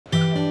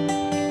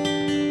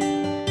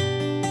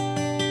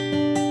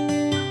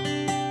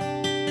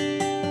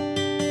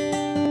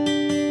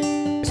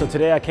So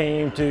today I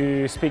came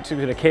to speak to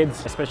the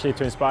kids, especially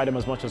to inspire them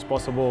as much as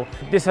possible.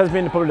 This has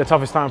been probably the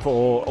toughest time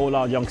for all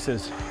our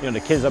youngsters. You know, the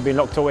kids have been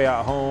locked away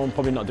at home,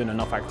 probably not doing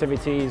enough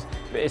activities.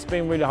 But it's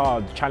been really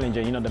hard,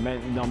 challenging. You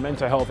know,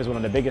 mental health is one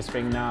of the biggest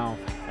things now,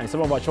 and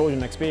some of our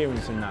children are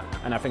experiencing that.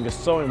 And I think it's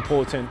so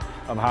important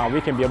of how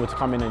we can be able to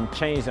come in and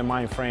change their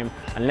mind frame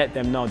and let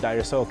them know that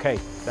it's okay,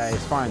 that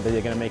it's fine, that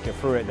they're going to make it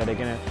through it, that they're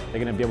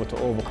going to be able to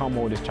overcome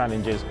all these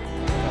challenges.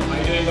 How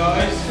you doing,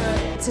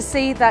 guys? To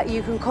see that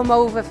you can come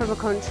over from a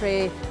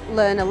country,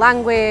 learn a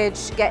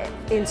language, get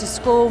into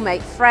school,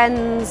 make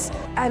friends,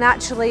 and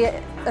actually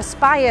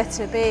aspire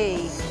to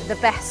be the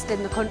best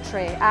in the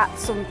country at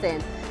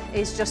something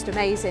is just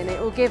amazing.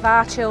 It will give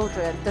our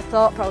children the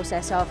thought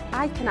process of,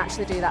 I can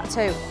actually do that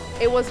too.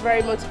 It was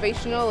very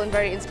motivational and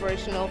very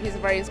inspirational. He's a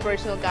very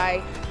inspirational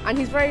guy and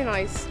he's very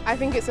nice. I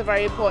think it's a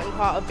very important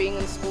part of being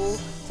in school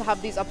to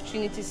have these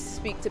opportunities to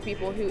speak to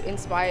people who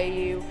inspire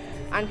you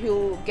and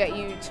who'll get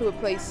you to a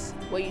place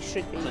where you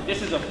should be. So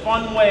this is a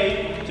fun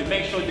way to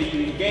make sure that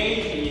you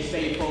engage and you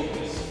stay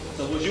focused.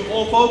 So was you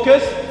all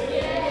focused?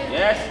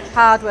 Yes.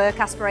 Hard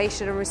work,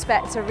 aspiration and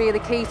respect are really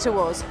key to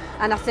us,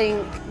 and I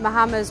think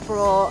Mahama's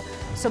brought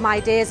some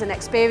ideas and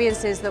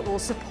experiences that will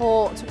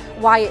support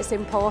why it's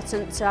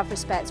important to have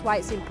respect, why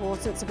it's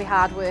important to be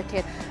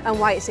hardworking and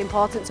why it's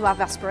important to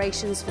have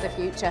aspirations for the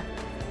future.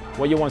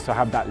 What you want to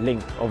have that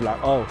link of like,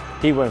 oh,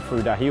 he went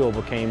through that, he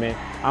overcame it,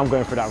 I'm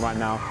going through that right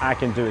now, I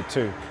can do it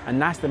too.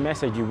 And that's the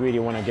message you really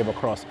want to give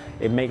across.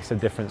 It makes a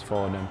difference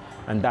for them,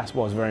 and that's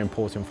what's very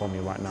important for me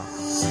right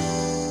now.